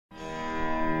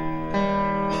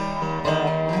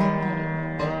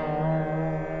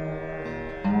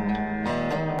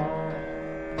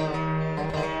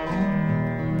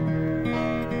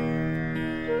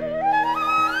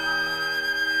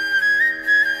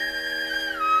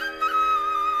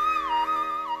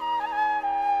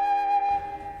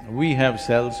We have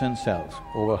cells and cells,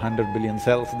 over 100 billion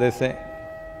cells, they say.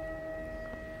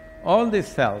 All these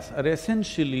cells are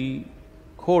essentially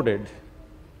coded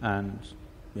and,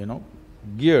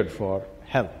 geared for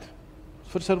health,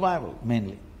 for survival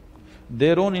mainly.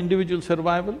 Their own individual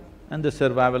survival and the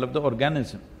survival of the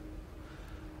organism.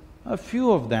 A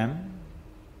few of them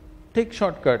take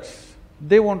shortcuts,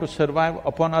 they want to survive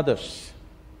upon others.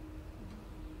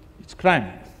 It's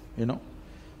crime,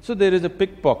 So there is a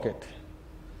pickpocket.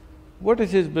 What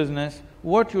is his business?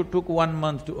 What you took 1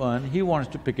 month to earn, he wants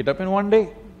to pick it up in 1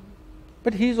 day.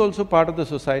 But he's also part of the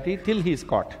society till he's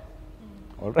caught,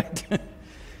 all right?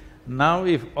 Now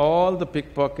if all the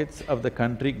pickpockets of the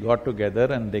country got together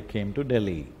and they came to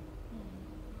Delhi,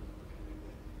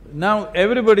 now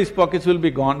everybody's pockets will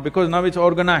be gone because now it's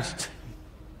organized.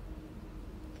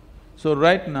 So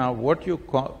right now, what you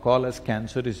call as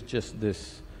cancer is just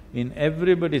this. In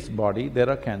everybody's body, there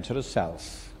are cancerous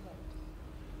cells.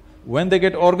 When they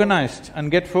get organized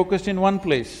and get focused in one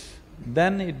place,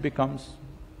 then it becomes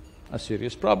a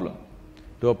serious problem,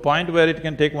 to a point where it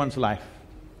can take one's life.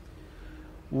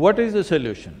 What is the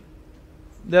solution?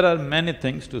 There are many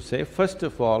things to say. First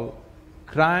of all,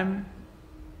 crime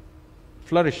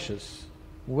flourishes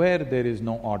where there is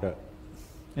no order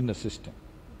in the system,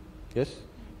 yes?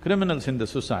 Criminals in the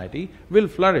society will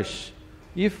flourish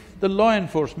if the law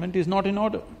enforcement is not in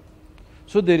order.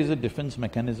 So there is a defense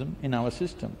mechanism in our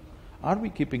system. Are we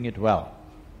keeping it well?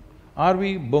 Are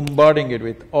we bombarding it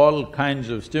with all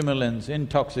kinds of stimulants,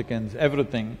 intoxicants,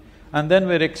 everything, and then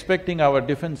we're expecting our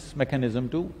defense mechanism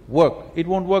to work? It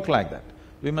won't work like that.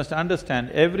 We must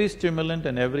understand every stimulant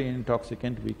and every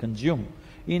intoxicant we consume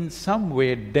in some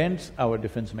way dents our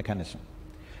defense mechanism.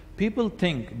 People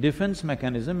think defense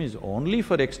mechanism is only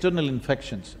for external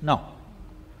infections. No.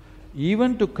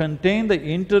 Even to contain the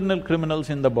internal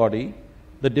criminals in the body,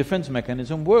 the defense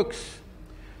mechanism works.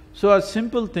 So a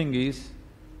simple thing is,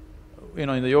 in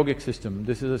the yogic system,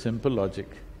 this is a simple logic.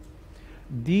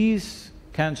 These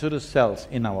cancerous cells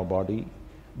in our body,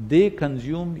 they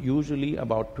consume usually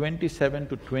about 27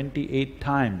 to 28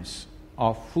 times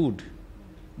of food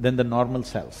than the normal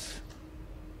cells.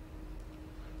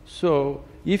 So,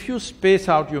 if you space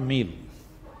out your meal,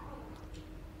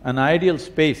 an ideal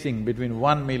spacing between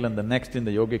one meal and the next in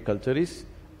the yogic culture is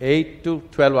 8 to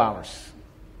 12 hours.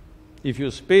 If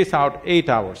you space out 8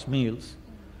 hours meals,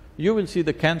 you will see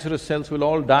the cancerous cells will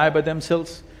all die by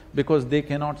themselves because they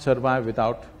cannot survive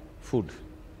without food.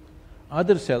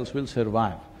 Other cells will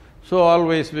survive. So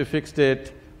always we fixed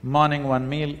it, morning one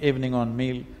meal, evening one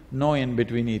meal, no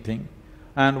in-between eating.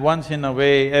 And once in a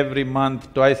way, every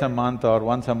month, twice a month or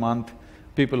once a month,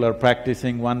 people are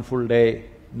practicing 1 full day,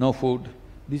 no food.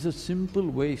 These are simple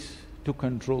ways to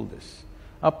control this.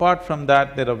 Apart from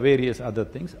that, there are various other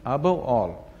things. Above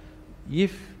all,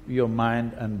 if your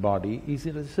mind and body is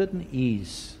at a certain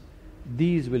ease,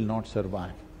 these will not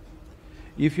survive.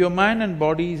 If your mind and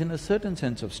body is in a certain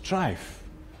sense of strife,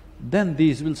 then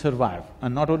these will survive,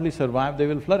 and not only survive, they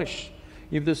will flourish.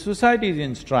 If the society is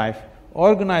in strife,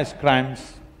 organized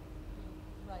crimes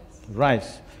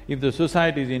rise. If the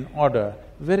society is in order,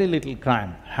 very little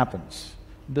crime happens.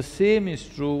 The same is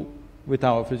true with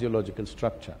our physiological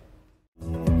structure.